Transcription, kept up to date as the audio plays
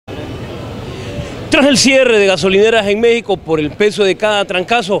Tras el cierre de gasolineras en México por el peso de cada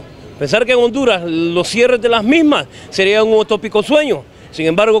trancazo, pensar que en Honduras los cierres de las mismas sería un utópico sueño. Sin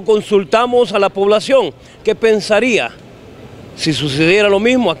embargo, consultamos a la población qué pensaría si sucediera lo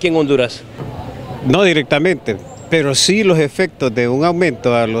mismo aquí en Honduras. No directamente, pero sí los efectos de un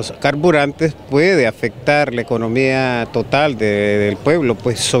aumento a los carburantes puede afectar la economía total del pueblo,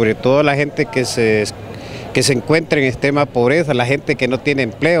 pues sobre todo la gente que se encuentra en extrema pobreza, la gente que no tiene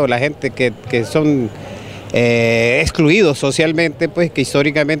empleo, la gente que son excluidos socialmente, pues que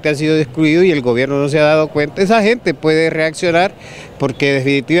históricamente han sido excluidos y el gobierno no se ha dado cuenta. Esa gente puede reaccionar porque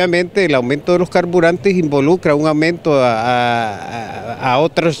definitivamente el aumento de los carburantes involucra un aumento a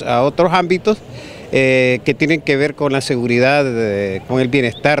otros ámbitos que tienen que ver con la seguridad, con el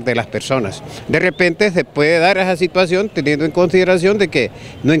bienestar de las personas. De repente se puede dar esa situación teniendo en consideración de que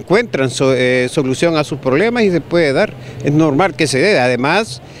no encuentran solución a sus problemas y se puede dar, es normal que se dé.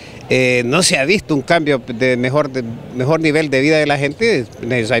 Además, no se ha visto un cambio de mejor nivel de vida de la gente, es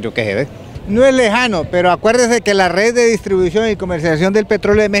necesario que se dé. No es lejano, pero acuérdese que la red de distribución y comercialización del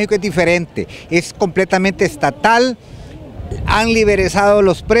petróleo de México es diferente, es completamente estatal, han liberalizado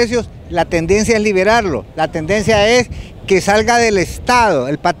los precios, la tendencia es liberarlo, la tendencia es que salga del Estado,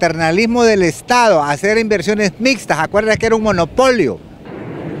 el paternalismo del Estado, hacer inversiones mixtas, acuérdese que era un monopolio.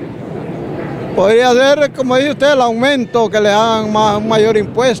 Podría ser, como dice usted, el aumento, que le hagan un mayor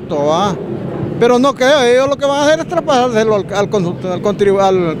impuesto, ¿va? Pero no creo, ellos lo que van a hacer es traspasárselo al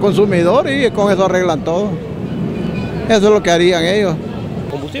consumidor y con eso arreglan todo. Eso es lo que harían ellos.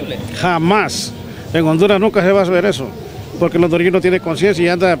 ¿Combustible? Jamás. En Honduras nunca se va a ver eso, porque el hondureño no tiene conciencia y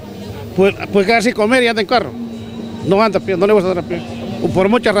anda, puede quedar sin comer y anda en carro. No anda a pie, no le gusta andar a pie. Por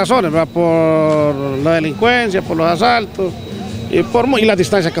muchas razones, ¿va? Por la delincuencia, por los asaltos. Y las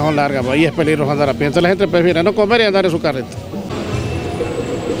distancias que son largas, y es peligroso andar a pie. Entonces la gente prefiere no comer y andar en su carreta.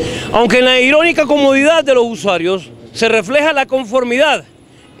 Aunque en la irónica comodidad de los usuarios se refleja la conformidad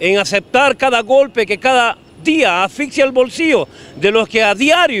en aceptar cada golpe que cada día asfixia el bolsillo de los que a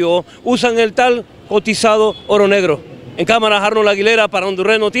diario usan el tal cotizado oro negro. En cámara, Arnold Aguilera para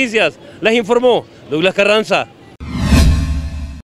Honduras Noticias, les informó Douglas Carranza.